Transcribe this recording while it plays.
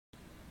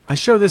I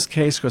show this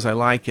case because I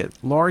like it.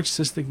 Large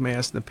cystic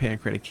mass in the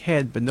pancreatic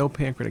head, but no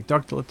pancreatic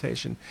duct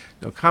dilatation,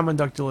 no common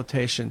duct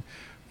dilatation.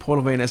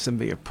 Portal vein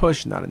SMV are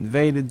pushed, not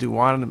invaded.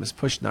 Duodenum is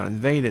pushed, not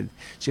invaded.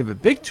 So you have a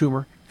big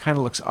tumor, kind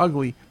of looks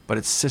ugly, but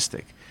it's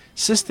cystic.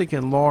 Cystic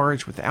and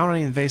large without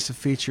any invasive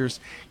features,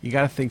 you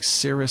got to think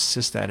serous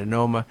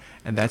cystadenoma,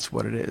 and that's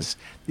what it is.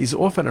 These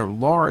often are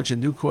large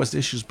and do cause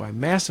issues by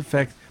mass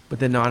effect, but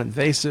they're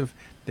non-invasive.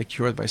 They're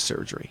cured by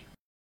surgery.